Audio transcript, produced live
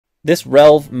This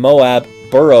RELV Moab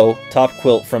Burrow top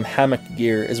quilt from Hammock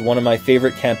gear is one of my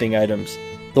favorite camping items.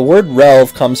 The word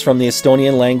RELV comes from the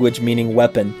Estonian language meaning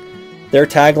weapon. Their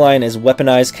tagline is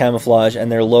weaponized camouflage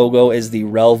and their logo is the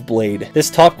RELV blade.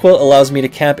 This top quilt allows me to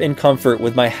camp in comfort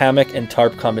with my hammock and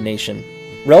tarp combination.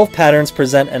 RELV patterns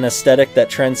present an aesthetic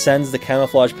that transcends the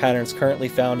camouflage patterns currently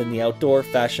found in the outdoor,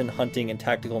 fashion, hunting, and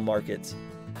tactical markets.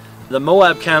 The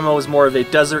Moab camo is more of a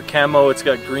desert camo. It's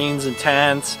got greens and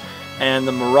tans, and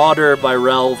the Marauder by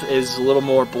RELV is a little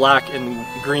more black and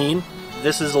green.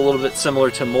 This is a little bit similar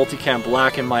to Multicam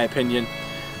Black in my opinion,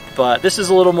 but this is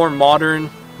a little more modern,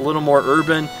 a little more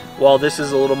urban, while this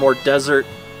is a little more desert.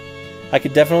 I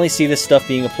could definitely see this stuff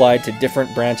being applied to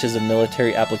different branches of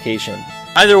military application.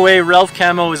 Either way, RELV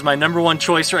camo is my #1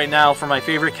 choice right now for my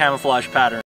favorite camouflage pattern.